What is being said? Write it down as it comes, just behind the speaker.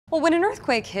Well, when an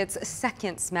earthquake hits,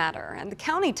 seconds matter, and the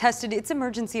county tested its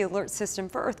emergency alert system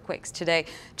for earthquakes today,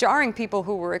 jarring people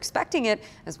who were expecting it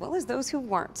as well as those who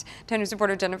weren't. 10 News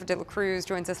reporter Jennifer De La Cruz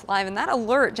joins us live, and that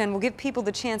alert, Jen, will give people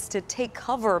the chance to take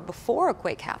cover before a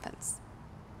quake happens.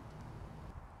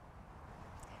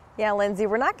 Yeah, Lindsay,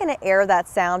 we're not going to air that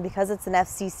sound because it's an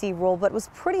FCC rule, but it was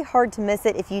pretty hard to miss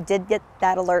it if you did get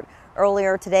that alert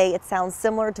earlier today. It sounds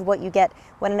similar to what you get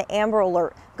when an Amber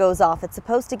Alert goes off. It's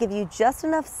supposed to give you just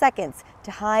enough seconds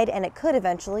to hide, and it could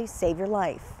eventually save your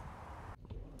life.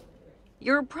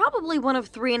 You're probably one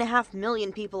of 3.5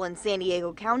 million people in San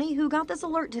Diego County who got this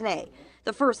alert today.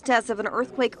 The first test of an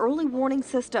earthquake early warning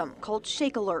system called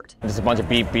ShakeAlert. Just a bunch of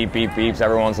beep, beep, beep, beeps.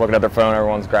 Everyone's looking at their phone.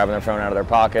 Everyone's grabbing their phone out of their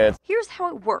pockets. Here's how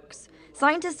it works.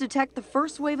 Scientists detect the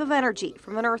first wave of energy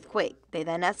from an earthquake. They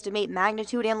then estimate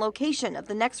magnitude and location of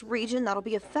the next region that'll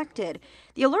be affected.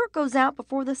 The alert goes out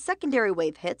before the secondary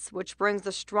wave hits, which brings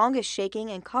the strongest shaking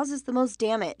and causes the most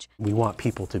damage. We want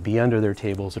people to be under their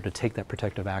tables or to take that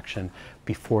protective action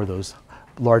before those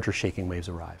larger shaking waves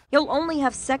arrive. You'll only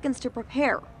have seconds to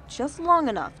prepare, just long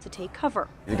enough to take cover.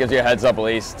 It gives you a heads up at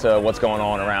least to what's going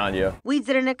on around you. We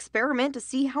did an experiment to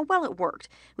see how well it worked.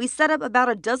 We set up about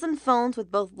a dozen phones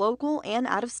with both local and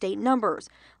out-of-state numbers.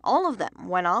 All of them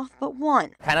went off but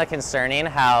one. Kind of concerning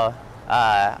how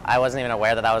I wasn't even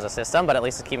aware that that was a system, but at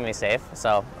least it's keeping me safe,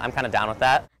 so I'm kind of down with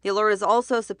that. The alert is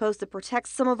also supposed to protect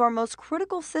some of our most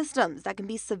critical systems that can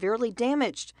be severely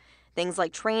damaged. Things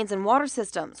like trains and water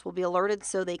systems will be alerted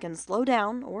so they can slow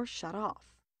down or shut off.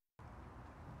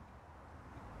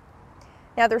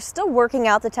 Now, they're still working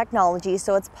out the technology,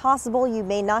 so it's possible you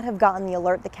may not have gotten the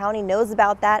alert. The county knows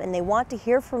about that, and they want to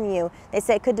hear from you. They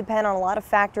say it could depend on a lot of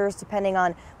factors, depending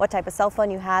on what type of cell phone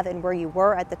you have and where you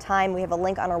were at the time. We have a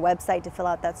link on our website to fill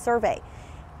out that survey.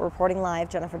 We're reporting live,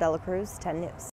 Jennifer De La Cruz, 10 News.